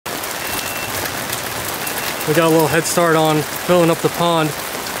We got a little head start on filling up the pond.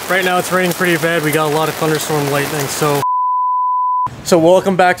 Right now it's raining pretty bad. We got a lot of thunderstorm lightning, so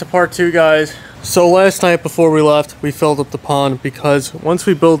welcome back to part 2, guys. So last night before we left, we filled up the pond because once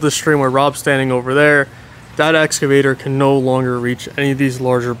we build this stream where Rob's standing over there, that excavator can no longer reach any of these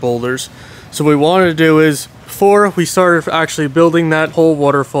larger boulders. So what we wanted to do is, before we started actually building that whole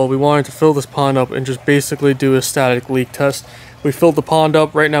waterfall, we wanted to fill this pond up and just basically do a static leak test. We filled the pond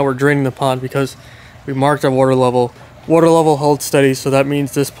up. Right now we're draining the pond because we marked our water level. Water level held steady, so that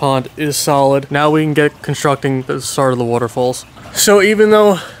means this pond is solid. Now we can get constructing the start of the waterfalls. So even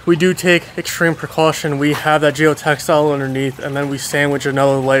though we do take extreme precaution, we have that geotextile underneath and then we sandwich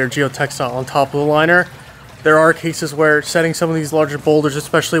another layer of geotextile on top of the liner. There are cases where setting some of these larger boulders,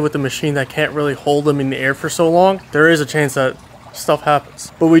 especially with the machine that can't really hold them in the air for so long, there is a chance that stuff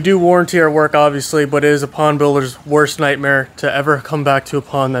happens. But we do warranty our work, obviously, but it is a pond builder's worst nightmare to ever come back to a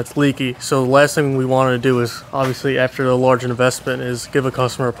pond that's leaky. So the last thing we want to do is, obviously after the large investment, is give a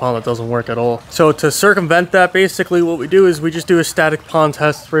customer a pond that doesn't work at all. So to circumvent that, basically what we do is we just do a static pond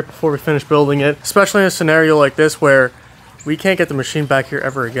test right before we finish building it, especially in a scenario like this where we can't get the machine back here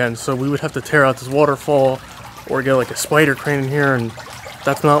ever again. So we would have to tear out this waterfall or get like a spider crane in here, and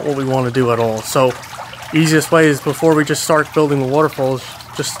that's not what we want to do at all. So easiest way is, before we just start building the waterfalls,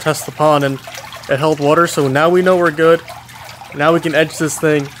 just test the pond, and it held water. So now we know we're good. Now we can edge this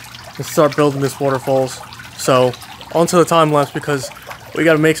thing and start building this waterfalls. So onto the time lapse, because we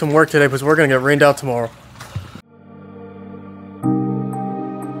got to make some work today because we're going to get rained out tomorrow.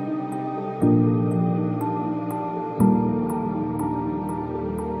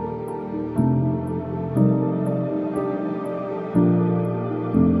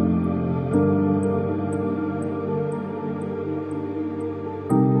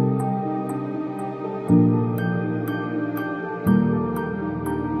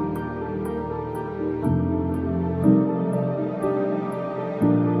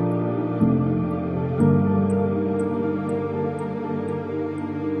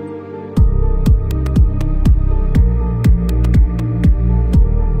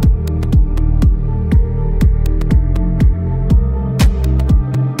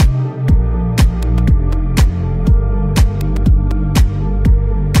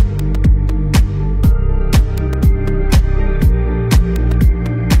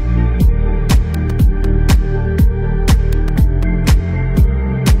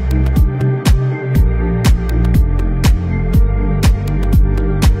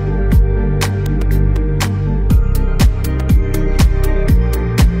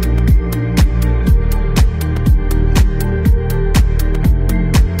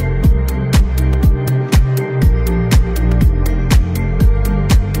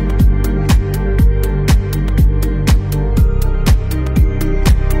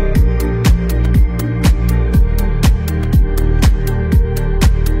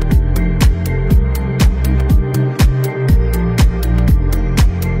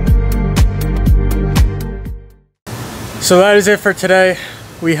 So that is it for today.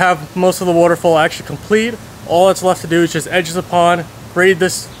 We have most of the waterfall actually complete. All that's left to do is just edge the pond, grade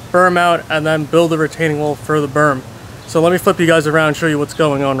this berm out, and then build a retaining wall for the berm. So let me flip you guys around and show you what's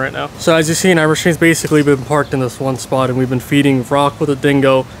going on right now. So as you've seen, our machine's basically been parked in this one spot, and we've been feeding rock with a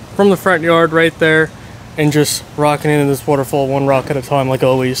dingo from the front yard right there and just rocking into this waterfall one rock at a time like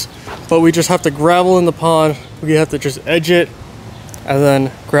always. But we just have to gravel in the pond. We have to just edge it, and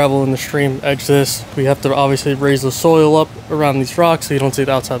then gravel in the stream, edge this. We have to obviously raise the soil up around these rocks so you don't see it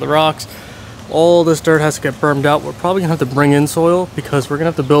outside the rocks. All this dirt has to get bermed out. We're probably gonna have to bring in soil because we're gonna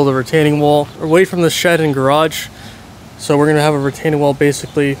have to build a retaining wall away from the shed and garage. So we're gonna have a retaining wall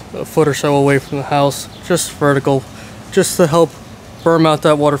basically a foot or so away from the house, just vertical, just to help berm out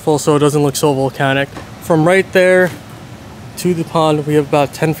that waterfall so it doesn't look so volcanic. From right there to the pond, we have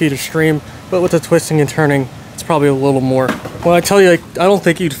about 10 feet of stream, but with the twisting and turning, it's probably a little more. When I tell you, I don't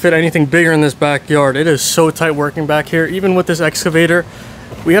think you'd fit anything bigger in this backyard. It is so tight working back here. Even with this excavator,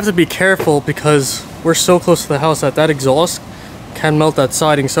 we have to be careful because we're so close to the house that exhaust can melt that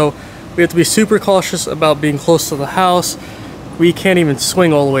siding. So we have to be super cautious about being close to the house. We can't even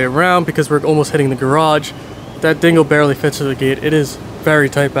swing all the way around because we're almost hitting the garage. That dingo barely fits through the gate. It is very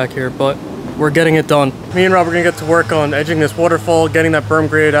tight back here, but we're getting it done. Me and Rob are gonna get to work on edging this waterfall, getting that berm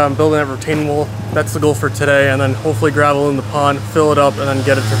graded out, and building that retaining wall. That's the goal for today, and then hopefully gravel in the pond, fill it up, and then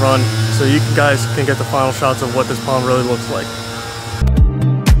get it to run so you guys can get the final shots of what this pond really looks like.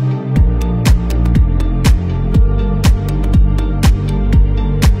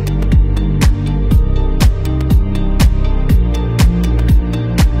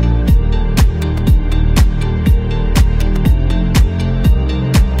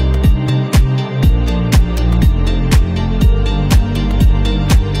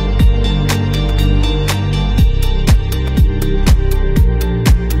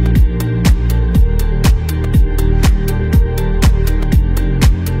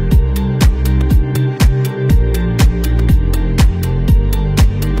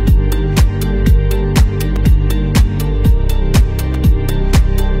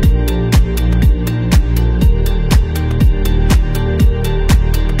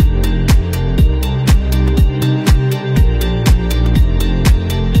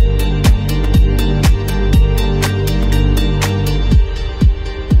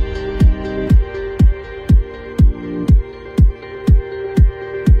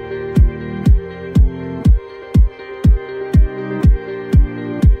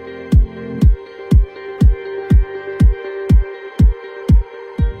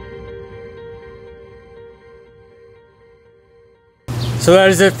 So that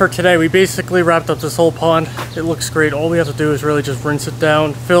is it for today. We basically wrapped up this whole pond. It looks great. All we have to do is really just rinse it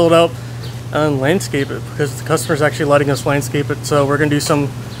down, fill it up, and landscape it, because the customer's actually letting us landscape it. So we're gonna do some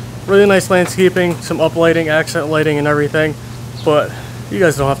really nice landscaping, some uplighting, accent lighting, and everything. But you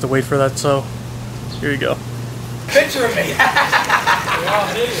guys don't have to wait for that, so here you go. Picture of me.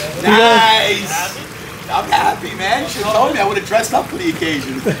 Nice. I'm happy, man. You should have told me. I would have dressed up for the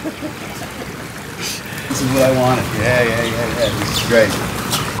occasion. This is what I wanted. Yeah. This is great.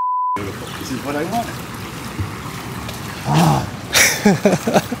 Beautiful. This is what I wanted. Ah.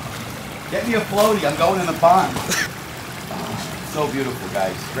 Get me a floaty. I'm going in the pond. So beautiful,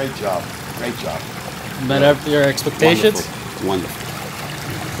 guys. Great job. Great job. Met up your expectations? Wonderful.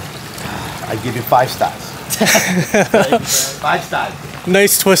 I give you 5 stars. 5 stars.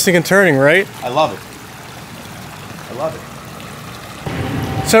 Nice twisting and turning, right? I love it. I love it.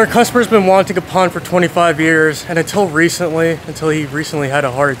 So our customer's been wanting a pond for 25 years, and until he recently had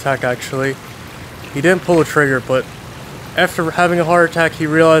a heart attack actually. He didn't pull the trigger, but after having a heart attack, he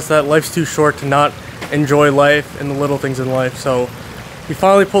realized that life's too short to not enjoy life and the little things in life. So he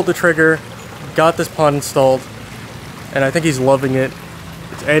finally pulled the trigger, got this pond installed, and I think he's loving it.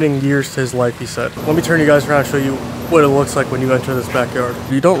 It's adding years to his life, he said. Let me turn you guys around and show you what it looks like when you enter this backyard.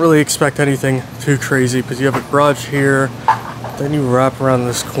 You don't really expect anything too crazy because you have a garage here, then you wrap around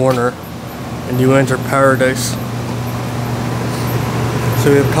this corner and you enter paradise.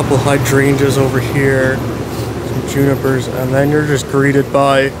 So we have a couple hydrangeas over here, some junipers, and then you're just greeted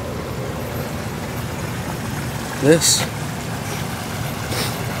by this.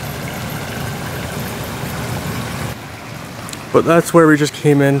 But that's where we just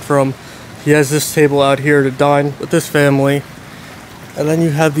came in from. He has this table out here to dine with this family. And then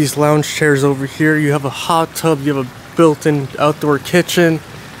you have these lounge chairs over here. You have a hot tub, you have a built-in outdoor kitchen,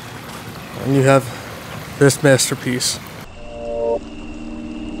 and you have this masterpiece.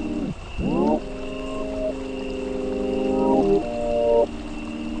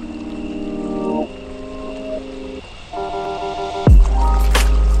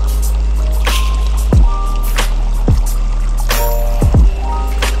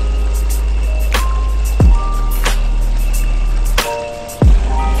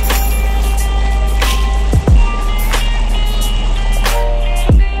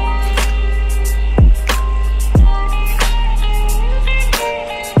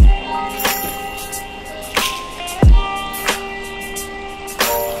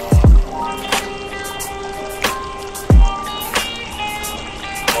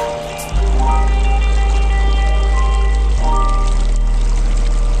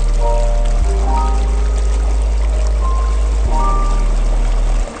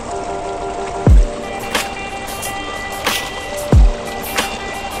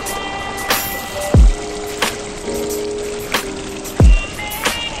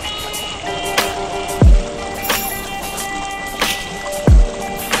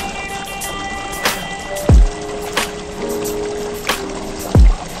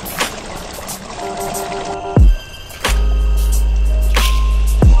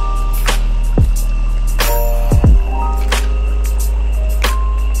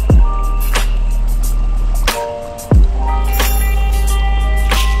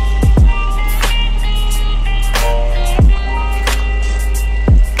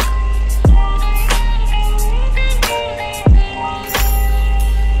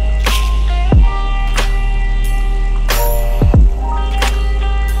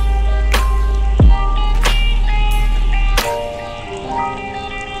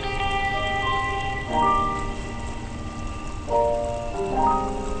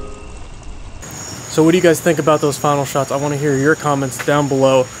 So what do you guys think about those final shots? I want to hear your comments down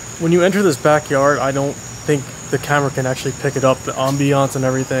below. When you enter this backyard, I don't think the camera can actually pick it up, the ambiance and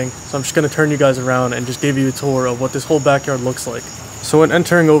everything. So I'm just going to turn you guys around and just give you a tour of what this whole backyard looks like. So when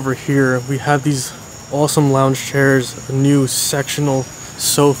entering over here, we have these awesome lounge chairs, a new sectional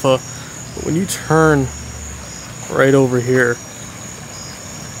sofa. But when you turn right over here,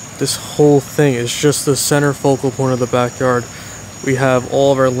 this whole thing is just the center focal point of the backyard. We have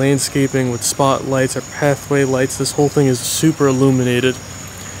all of our landscaping with spotlights, our pathway lights. This whole thing is super illuminated.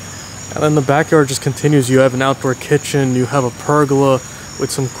 And then the backyard just continues. You have an outdoor kitchen, you have a pergola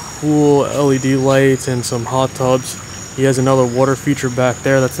with some cool LED lights and some hot tubs. He has another water feature back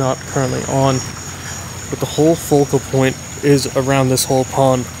there that's not currently on. But the whole focal point is around this whole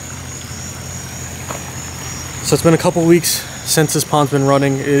pond. So it's been a couple weeks since this pond's been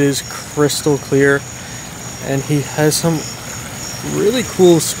running. It is crystal clear. And he has some really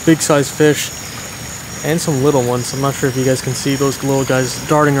cool big size fish and some little ones. I'm not sure if you guys can see those little guys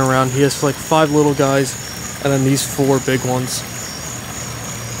darting around. He has like 5 little guys and then these 4 big ones.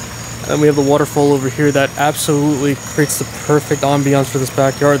 And we have the waterfall over here that absolutely creates the perfect ambiance for this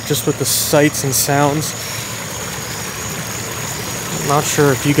backyard, just with the sights and sounds. I'm not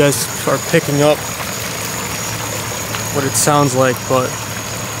sure if you guys are picking up what it sounds like, but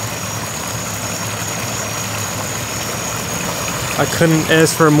I couldn't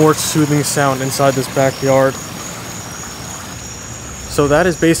ask for a more soothing sound inside this backyard. So that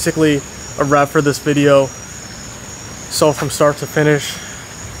is basically a wrap for this video. So from start to finish,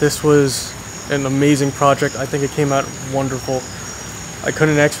 this was an amazing project. I think it came out wonderful. I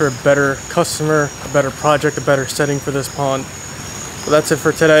couldn't ask for a better customer, a better project, a better setting for this pond. But that's it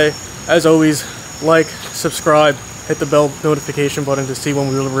for today. As always, like, subscribe, hit the bell notification button to see when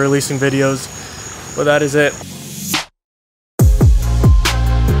we're releasing videos. But that is it.